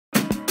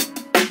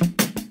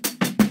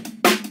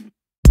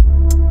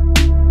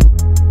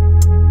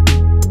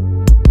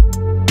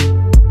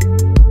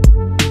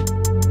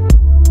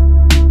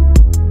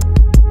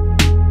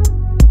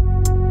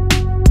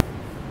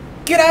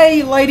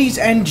ladies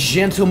and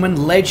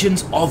gentlemen,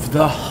 legends of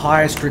the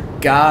highest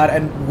regard,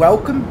 and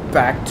welcome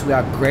back to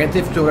our Grand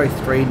Theft Auto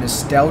 3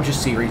 Nostalgia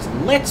Series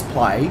Let's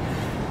Play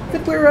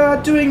that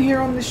we're doing here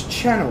on this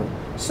channel.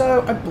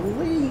 So, I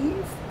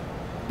believe,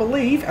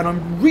 and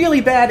I'm really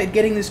bad at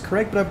getting this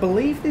correct, but I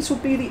believe this will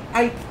be the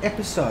 8th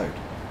episode.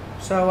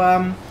 So,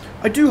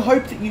 I do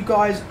hope that you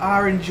guys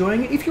are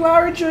enjoying it. If you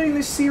are enjoying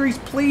this series,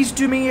 please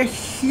do me a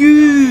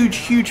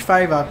huge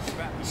favour.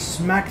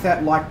 Smack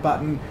that like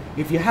button.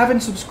 If you haven't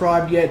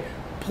subscribed yet,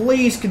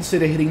 please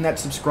consider hitting that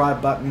subscribe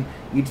button.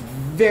 It's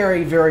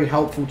very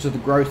helpful to the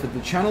growth of the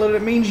channel, and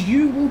it means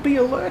you will be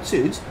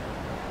alerted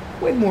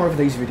when more of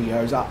these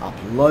videos are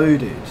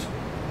uploaded.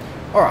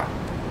 Alright,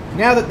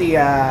 now that the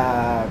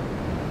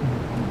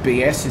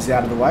BS is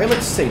out of the way,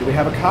 let's see, do we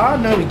have a car?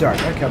 No, we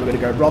don't. Okay, we're going to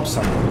go rob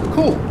someone.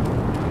 Cool.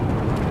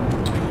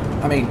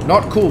 I mean,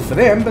 not cool for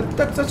them, but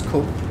that's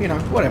cool. You know,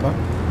 whatever.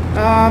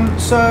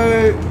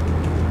 So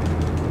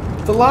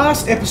the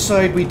last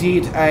episode we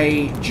did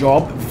a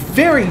job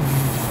very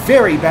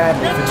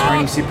badly for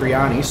Tony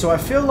Cipriani, so I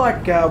feel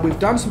like we've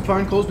done some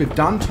phone calls, we've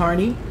done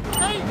Tony,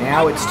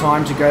 now it's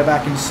time to go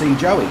back and see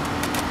Joey.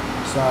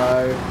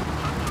 So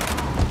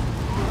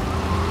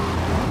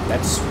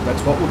that's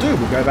what we'll do.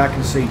 We'll go back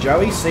and see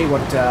Joey, see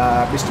what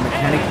Mr.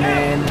 Mechanic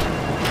Man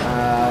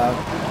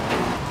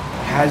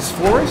has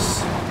for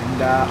us,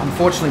 and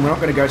unfortunately we're not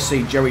going to go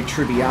see Joey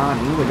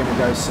Tribbiani, we're going to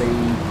go see...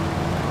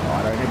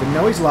 I don't even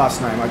know his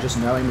last name, I just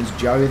know him as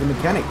Joe the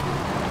Mechanic.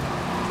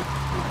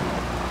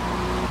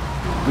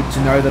 Good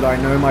to know that I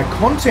know my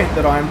content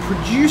that I'm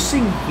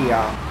producing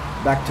here,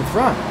 back to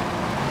front.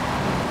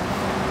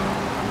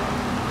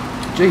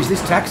 Geez,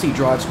 this taxi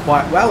drives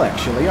quite well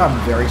actually, I'm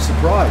very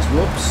surprised.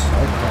 Whoops,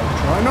 okay,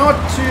 try not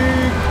to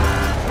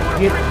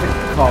hit the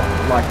cop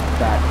like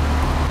that.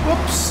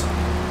 Whoops.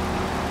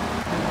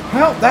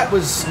 Well, that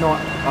was not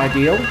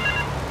ideal.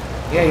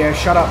 Yeah,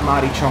 shut up,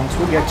 Marty Chonks.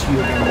 We'll get to you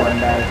again one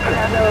day.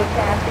 Hello,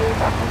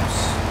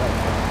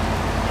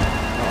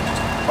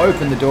 Kathy.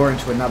 Open the door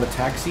into another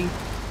taxi.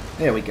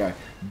 There we go.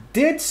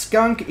 Dead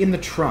skunk in the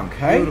trunk,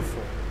 hey?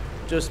 Beautiful.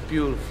 Just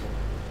beautiful.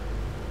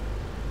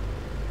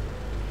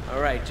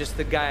 Alright, just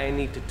the guy I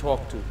need to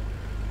talk to.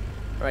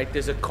 Alright,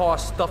 there's a car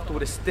stuffed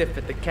with a stiff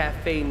at the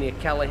cafe near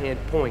Callahan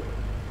Point.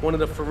 One of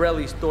the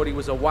Forellis thought he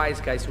was a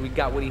wise guy, so he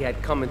got what he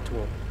had coming to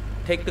him.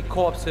 Take the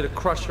corpse to the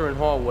Crusher in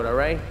Harwood,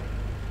 alright?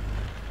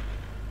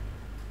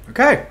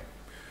 Okay,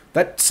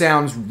 that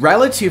sounds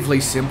relatively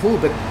simple,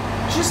 but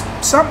just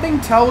something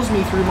tells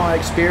me through my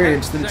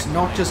experience that it's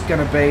not just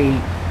going to be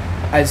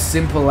as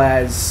simple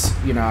as,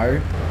 you know,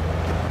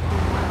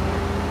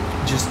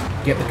 just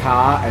get the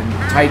car and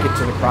take it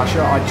to the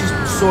Crusher. I just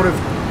sort of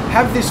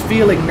have this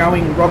feeling,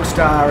 knowing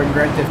Rockstar and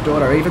Grand Theft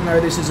Auto, even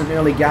though this is an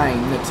early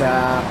game, that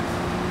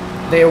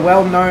they are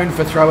well known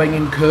for throwing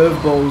in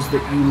curveballs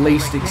that you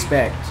least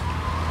expect.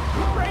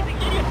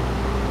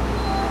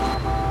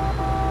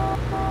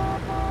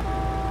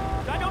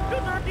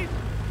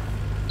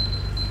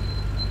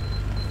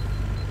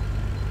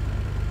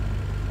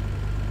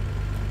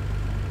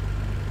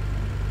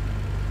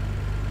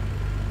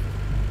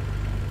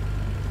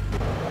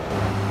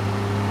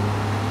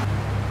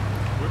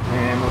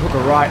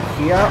 Right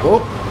here.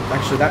 Oh,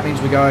 actually that means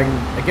we're going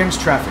against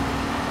traffic.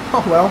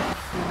 Oh well.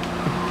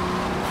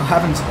 I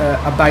haven't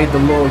obeyed the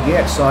law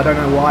yet, so I don't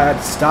know why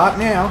I'd start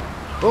now.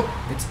 Oh,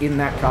 it's in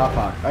that car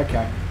park.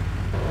 Okay.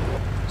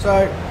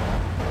 So,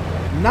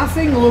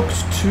 nothing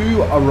looks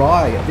too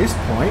awry at this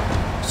point,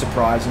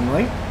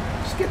 surprisingly.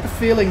 Just get the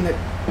feeling that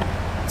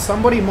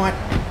somebody might...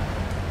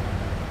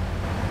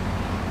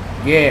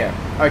 Yeah,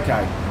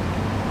 okay.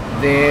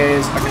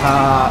 There's a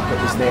car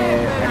that was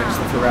there, and it's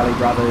the Forelli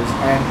brothers,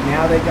 and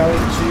now they're going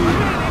to...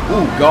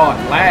 Oh god,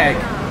 lag.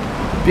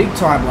 Big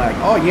time lag.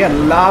 Oh yeah,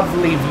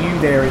 lovely view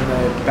there in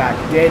the back.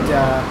 Dead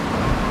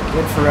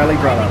Forelli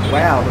brother.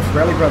 Wow, the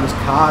Forelli brothers'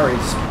 car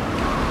is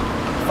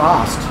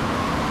fast.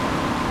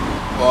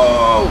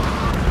 Whoa!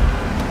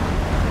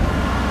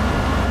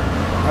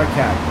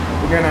 Okay,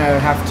 we're going to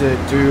have to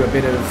do a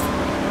bit of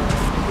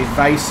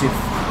evasive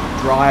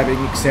driving,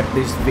 except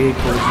this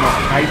vehicle is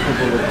not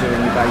capable of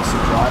doing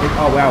evasive driving.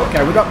 Oh wow,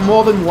 okay, we've got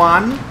more than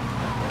one.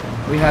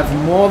 We have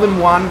more than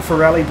one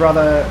Forelli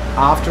brother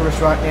after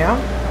us right now.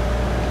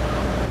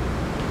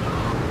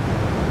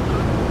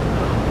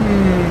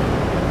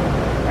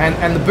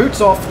 And the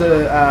boot's off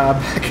the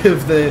back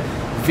of the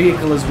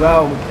vehicle as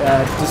well,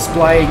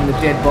 displaying the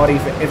dead body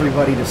for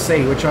everybody to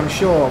see, which I'm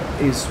sure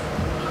is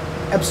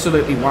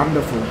absolutely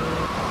wonderful.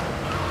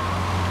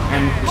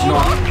 And is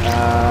not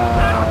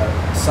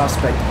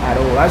suspect at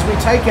all. As we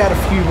take out a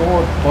few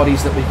more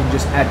bodies that we can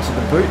just add to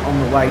the boot on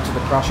the way to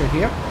the Crusher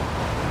here.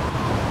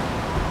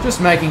 Just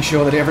making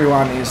sure that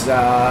everyone is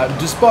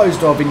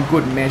disposed of in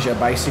good measure,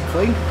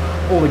 basically.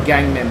 All the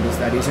gang members,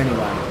 that is,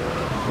 anyway.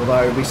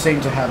 Although we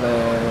seem to have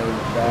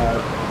a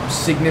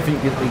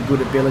significantly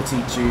good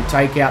ability to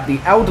take out the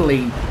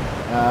elderly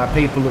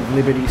people of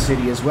Liberty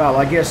City as well.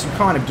 I guess you're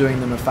kind of doing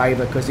them a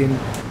favour, because in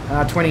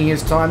 20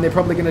 years' time they're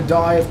probably going to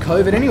die of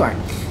COVID anyway.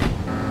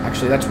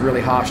 Actually, that's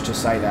really harsh to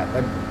say that.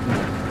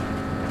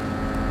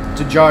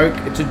 It's a joke.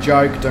 It's a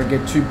joke. Don't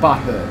get too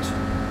butthurt.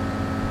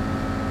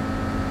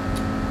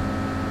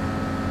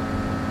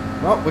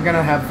 Well, we're going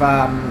to have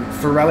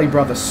Forelli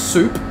Brothers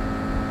soup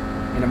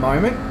in a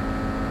moment,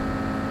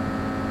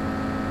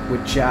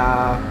 which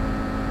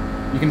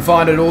you can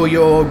find at all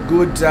your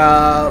good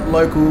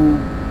local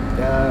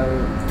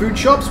food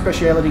shops,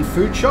 specialty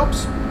food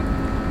shops.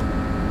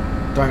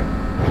 Don't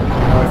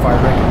know if I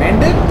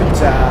recommend it,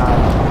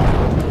 but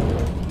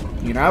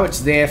you know, it's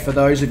there for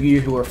those of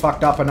you who are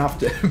fucked up enough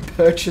to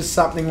purchase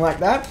something like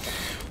that.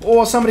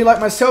 Or somebody like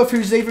myself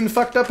who's even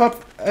fucked up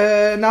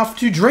enough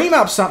to dream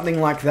up something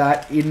like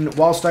that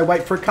whilst I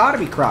wait for a car to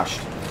be crushed.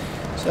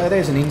 So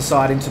there's an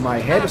insight into my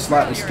head, a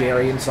slightly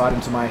scary insight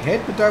into my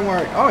head, but don't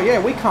worry. Oh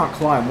yeah, we can't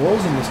climb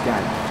walls in this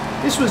game.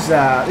 This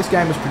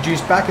game was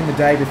produced back in the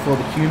day before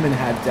the human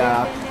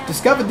had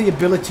discovered the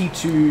ability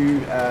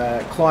to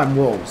climb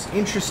walls.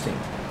 Interesting.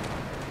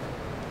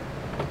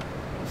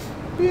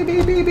 Beep,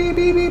 beep, beep, beep,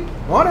 beep, beep.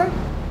 Oh no.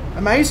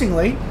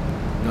 Amazingly,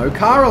 no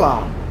car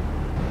alarm.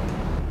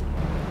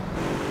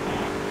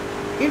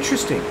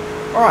 Interesting.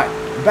 Alright,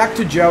 back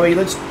to Joey.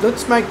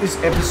 Let's make this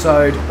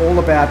episode all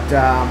about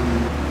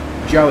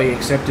Joey,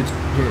 except it's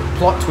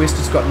plot twist,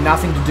 it's got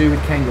nothing to do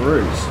with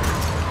kangaroos.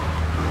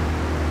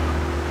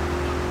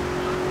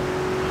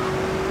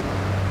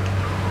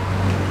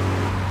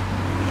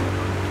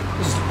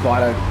 This is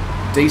quite a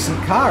decent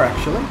car,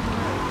 actually.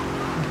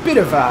 Bit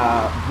of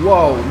a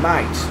whoa,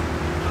 mate.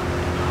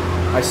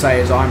 I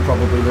say as I'm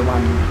probably the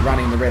one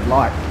running the red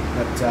light,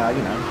 but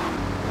you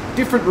know,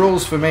 different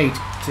rules for me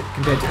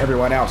compared to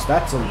everyone else.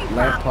 That's a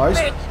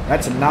lamppost.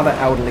 That's another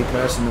elderly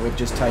person that we've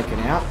just taken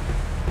out.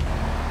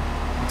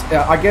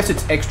 I guess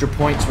it's extra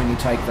points when you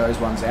take those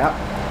ones out.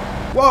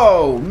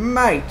 Whoa,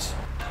 mate!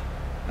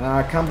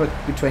 Come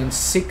between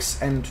 6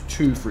 and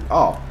 2 for...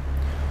 Oh.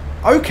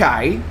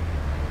 Okay.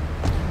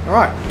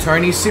 Alright,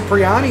 Tony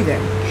Cipriani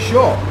then.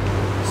 Sure.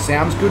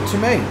 Sounds good to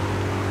me.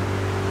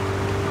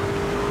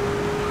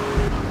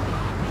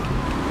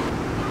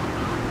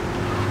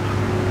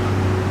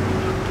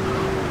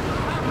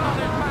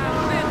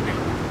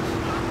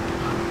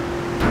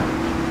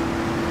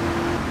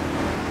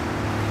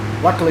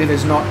 Luckily,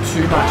 there's not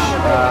too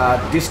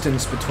much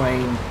distance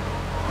between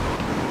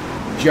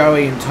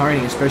Joey and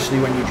Tony, especially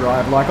when you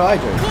drive like I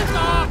do.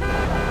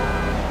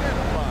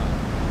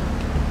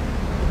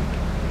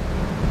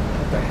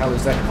 What the hell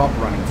is that cop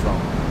running from?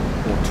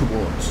 Or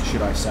towards,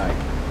 should I say.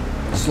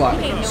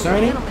 Slightly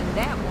concerning.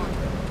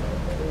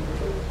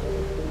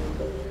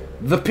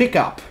 The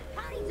pickup.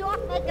 He's off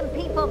making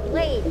people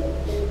bleed.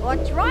 Or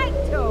tried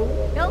to.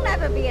 He'll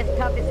never be as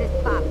tough as his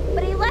pop.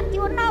 But he left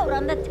you a note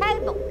on the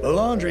table. The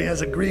laundry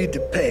has agreed to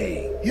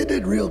pay. You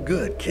did real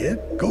good, kid.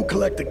 Go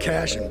collect the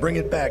cash and bring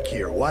it back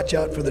here. Watch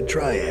out for the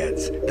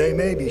triads. They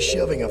may be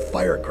shoving a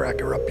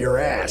firecracker up your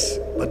ass.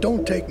 But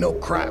don't take no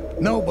crap.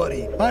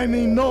 Nobody, I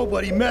mean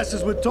nobody,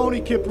 messes with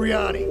Tony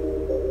Cipriani.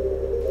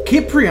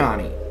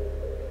 Cipriani?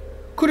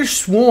 Could have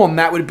sworn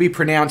that would be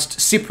pronounced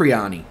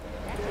Cipriani.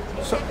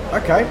 So,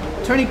 okay,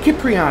 Tony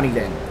Cipriani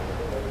then.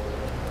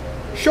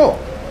 Sure.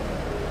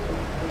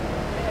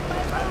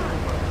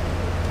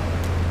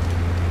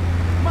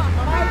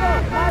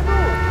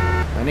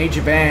 I need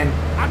your van.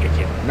 I'll get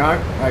you. No?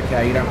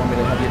 Okay, you don't want me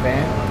to have your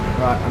van?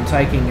 Right, I'm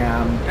taking,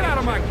 Get out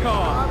of my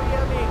car.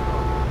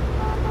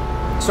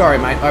 Sorry,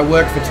 mate, I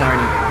work for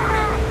Tony.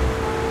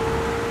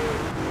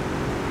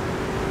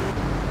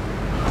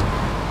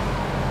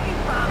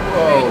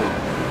 Whoa.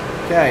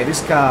 Okay,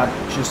 this car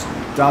just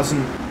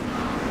doesn't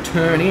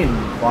turn in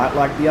quite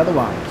like the other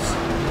ones.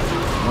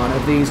 One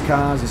of these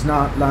cars is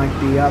not like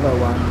the other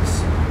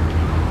ones.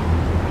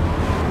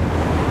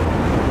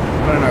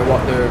 I don't know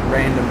what the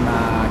random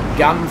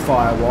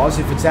gunfire was.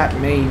 If it's at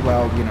me,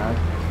 well, you know,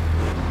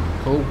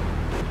 cool.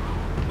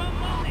 My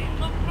money,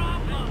 my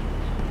problem.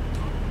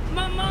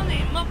 My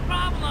money, my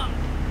problem.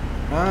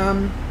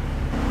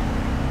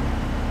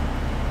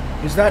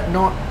 Is that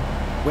not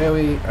where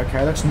we...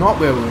 Okay, that's not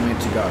where we were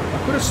meant to go. I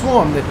could have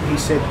sworn that he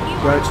said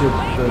go to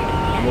the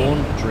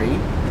laundry.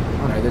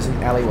 Oh no, there's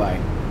an alleyway.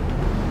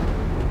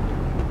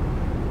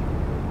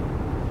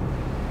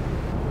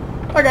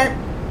 Okay,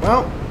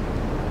 well...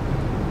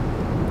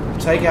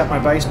 Take out my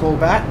baseball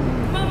bat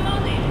and... My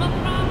money, my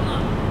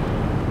problem.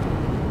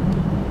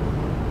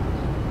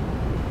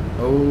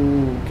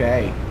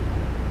 Okay.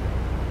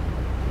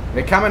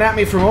 They're coming at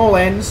me from all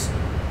ends.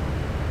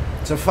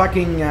 It's a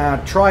fucking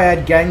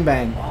triad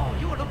gangbang. Oh,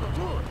 you were looking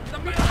good.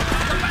 Somebody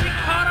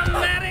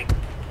automatic.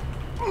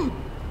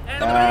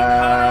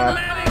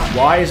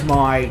 Why is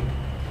my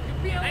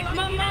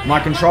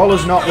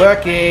controller's not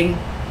working?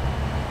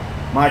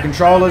 My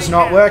controller's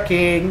not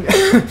working.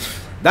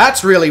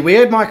 That's really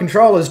weird. My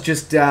controller's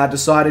just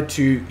decided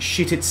to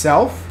shit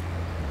itself.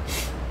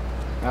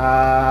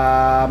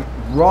 Right.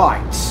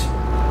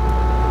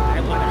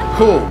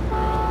 Cool.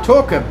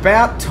 Talk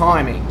about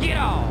timing.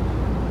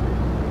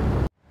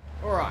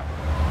 Alright.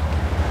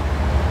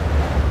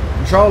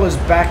 Controller's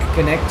back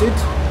connected.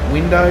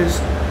 Windows,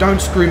 don't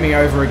screw me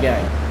over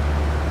again.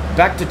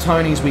 Back to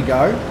Tony's we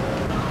go.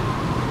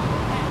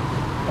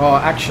 Oh,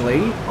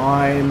 actually,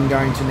 I'm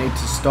going to need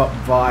to stop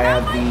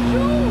via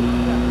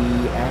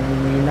the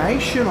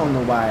ammunition on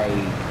the way.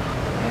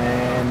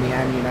 And the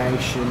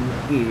ammunition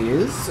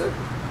is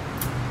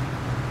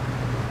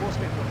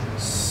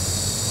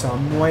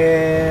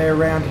somewhere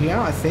around here,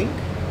 I think.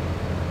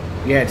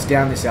 Yeah, it's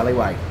down this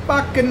alleyway.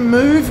 Fucking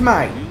move,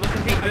 mate!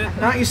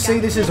 Can't you see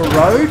this is a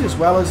road as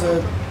well as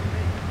a...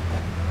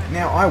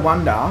 Now, I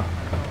wonder,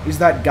 is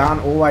that gun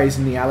always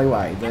in the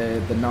alleyway?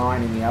 The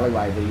 9 in the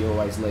alleyway that he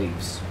always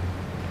leaves?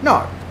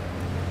 No.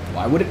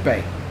 Why would it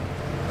be?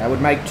 That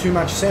would make too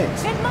much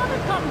sense. His mother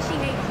comes, she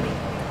hates me.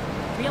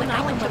 Real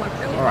nice.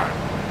 Alright.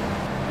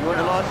 You want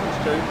a license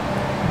too?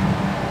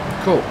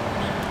 Cool.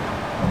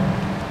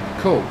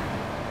 Cool.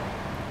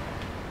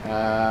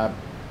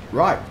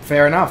 Right,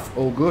 fair enough.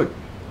 All good.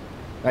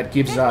 That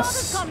gives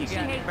us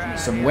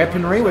some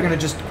weaponry. We're going to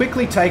just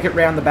quickly take it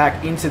round the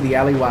back into the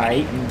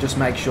alleyway and just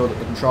make sure that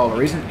the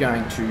controller isn't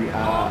going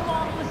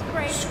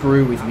to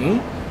screw with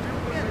me.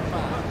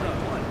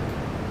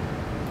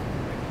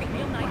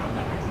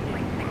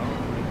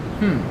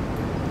 The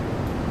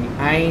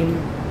aim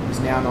is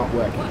now not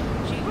working.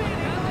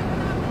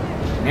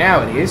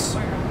 Now it is.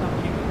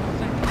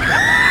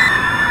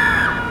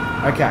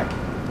 Okay,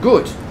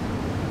 good.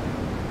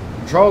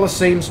 Controller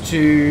seems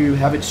to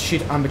have its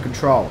shit under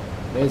control.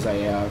 There's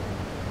a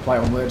play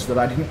on words that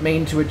I didn't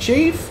mean to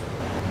achieve.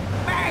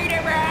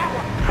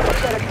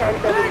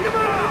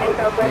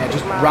 Yeah,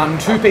 just run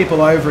 2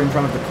 people over in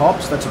front of the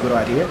cops. That's a good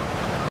idea.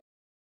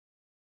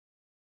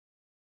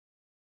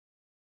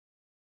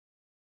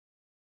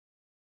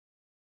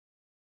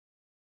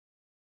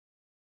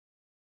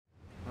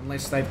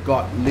 Unless they've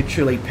got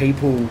literally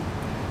people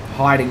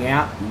hiding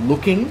out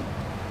looking.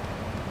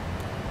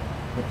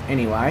 But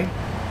anyway,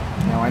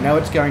 now I know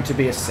it's going to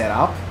be a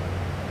setup.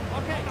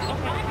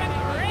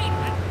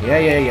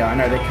 Yeah, I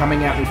know they're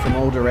coming at me from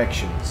all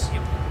directions.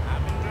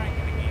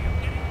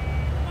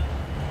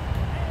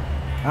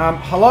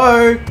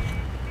 Hello?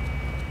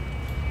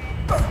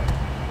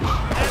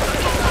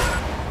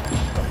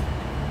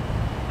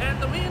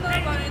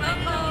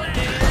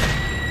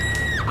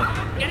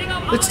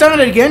 It's done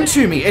it again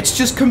to me. It's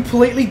just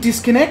completely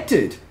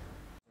disconnected.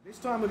 This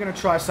time we're going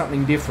to try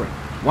something different.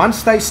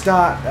 Once they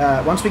start,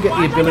 once we get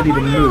the ability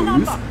to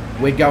move,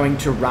 we're going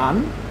to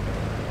run.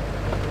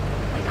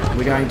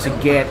 We're going to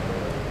get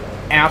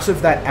out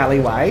of that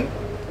alleyway.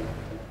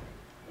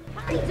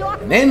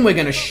 And then we're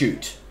going to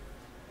shoot.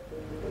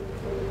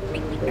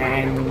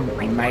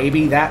 And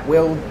maybe that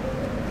will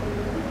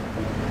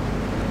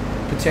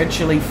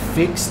potentially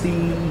fix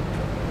the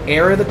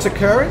error that's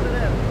occurring.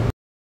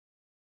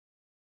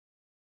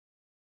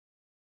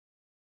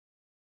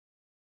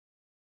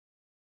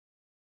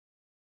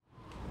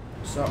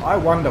 So I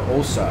wonder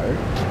also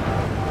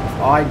if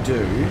I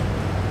do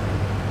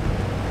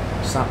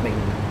something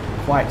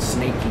quite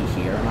sneaky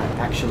here and I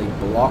actually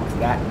block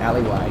that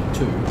alleyway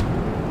too.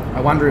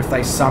 I wonder if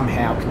they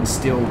somehow can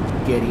still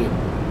get in.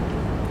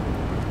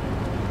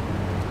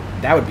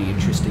 That would be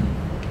interesting.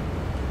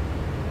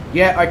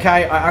 Yeah,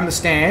 okay, I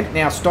understand.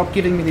 Now stop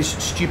giving me this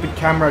stupid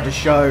camera to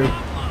show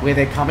where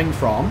they're coming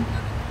from.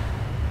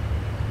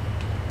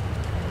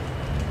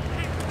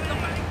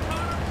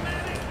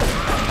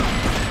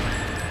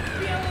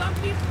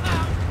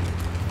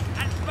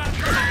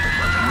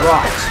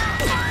 Right.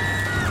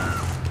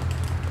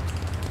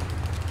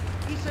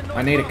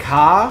 I need a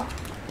car.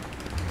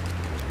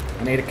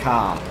 I need a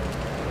car.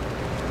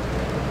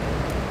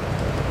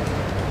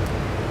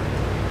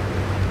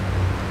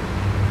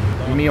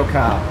 Give me your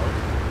car.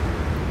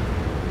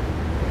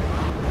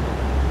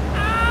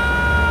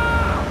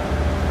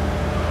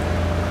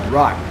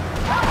 Right.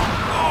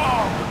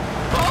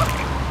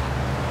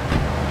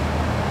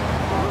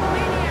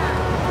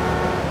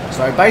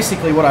 So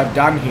basically what I've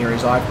done here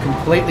is I've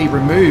completely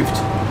removed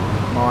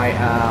my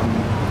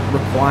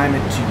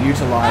requirement to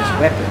utilize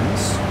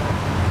weapons.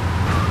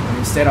 And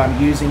instead I'm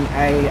using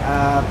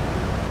a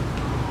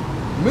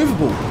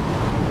movable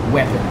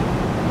weapon.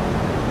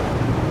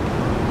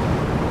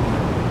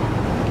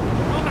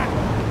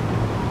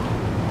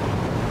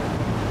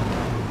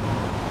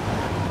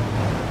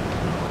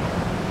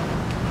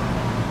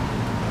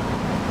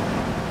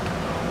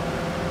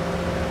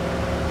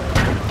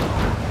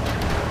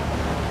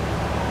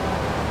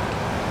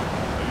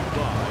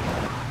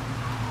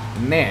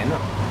 And then,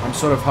 I'm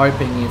sort of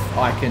hoping if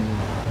I can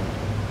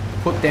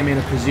put them in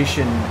a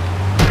position...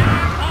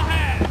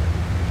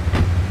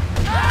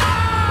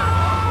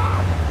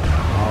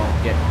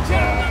 I'll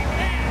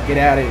get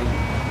out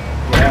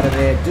of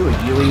there, do a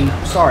Yui.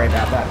 Sorry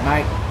about that,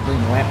 mate. Bring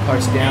the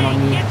lamppost down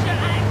on you.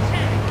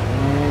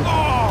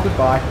 And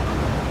goodbye.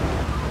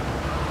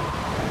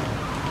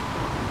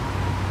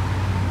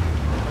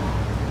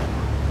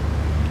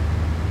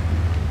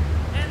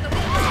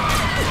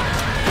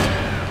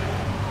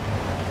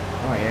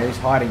 He's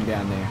hiding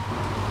down there.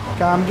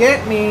 Come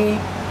get me!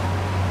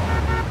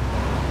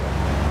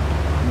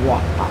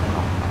 What?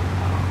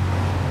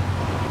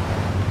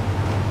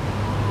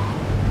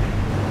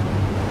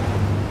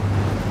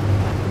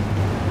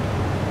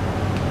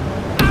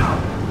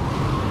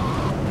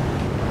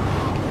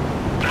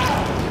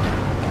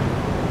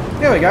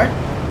 There we go.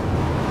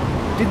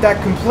 Did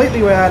that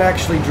completely without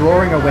actually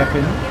drawing a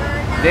weapon.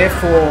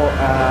 Therefore,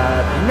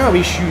 no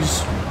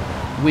issues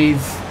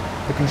with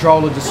the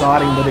controller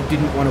deciding that it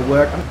didn't want to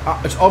work.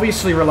 It's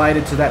obviously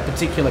related to that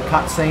particular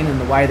cutscene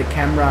and the way the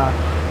camera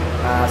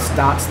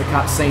starts the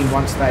cutscene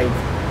once they've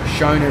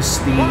shown us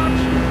the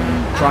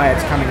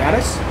triads coming at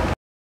us.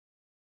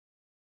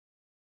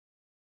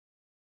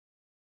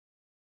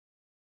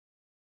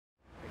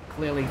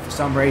 Clearly, for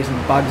some reason,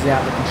 bugs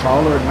out the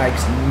controller and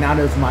makes none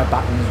of my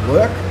buttons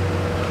work.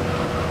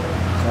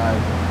 So,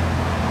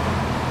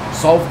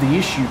 solved the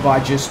issue by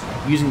just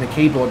using the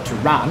keyboard to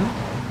run.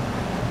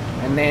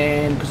 And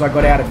then, because I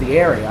got out of the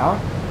area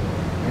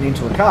and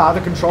into a car,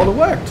 the controller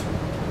worked.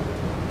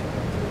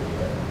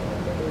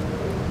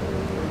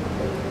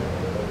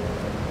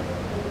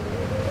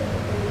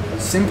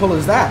 Simple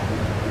as that.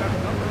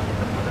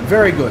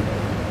 Very good.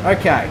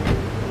 Okay,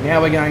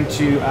 now we're going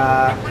to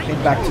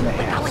head back to the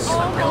house.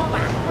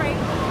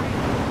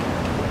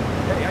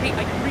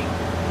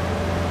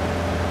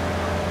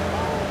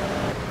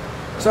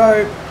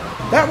 So,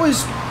 that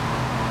was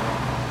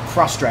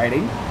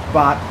frustrating,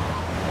 but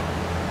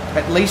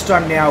at least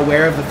I'm now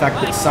aware of the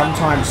fact that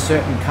sometimes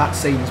certain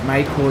cutscenes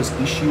may cause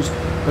issues,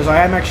 because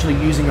I am actually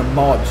using a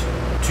mod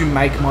to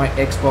make my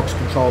Xbox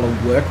controller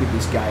work with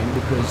this game,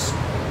 because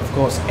of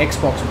course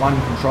Xbox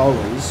One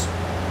controllers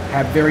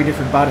have very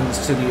different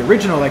buttons to the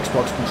original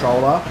Xbox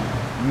controller,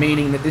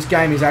 meaning that this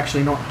game is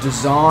actually not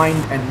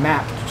designed and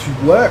mapped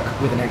to work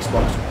with an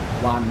Xbox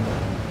One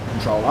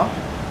controller.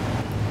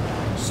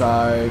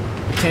 So,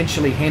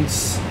 potentially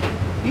hence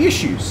the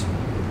issues.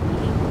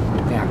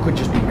 Now, it could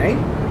just be me,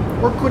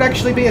 or it could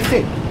actually be a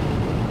thing.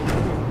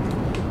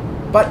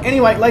 But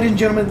anyway, ladies and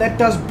gentlemen, that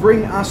does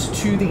bring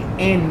us to the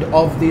end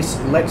of this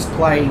Let's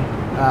Play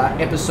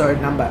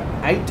episode number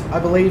 8, I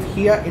believe,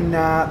 here in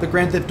the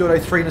Grand Theft Auto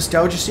 3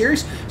 Nostalgia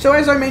series. So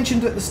as I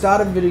mentioned at the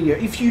start of the video,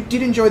 if you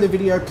did enjoy the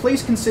video,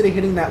 please consider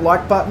hitting that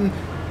like button,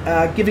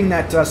 giving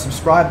that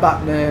subscribe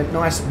button a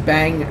nice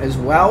bang as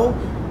well,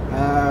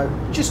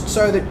 just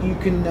so that you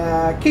can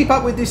keep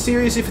up with this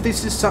series if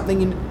this is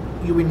something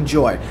you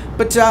enjoy.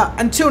 But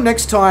until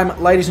next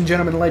time, ladies and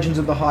gentlemen, legends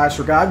of the highest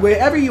regard,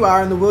 wherever you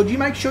are in the world, you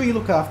make sure you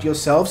look after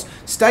yourselves,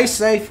 stay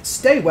safe,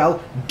 stay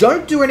well,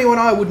 don't do anyone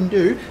I wouldn't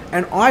do,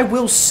 and I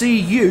will see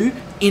you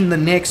in the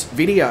next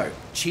video.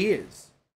 Cheers.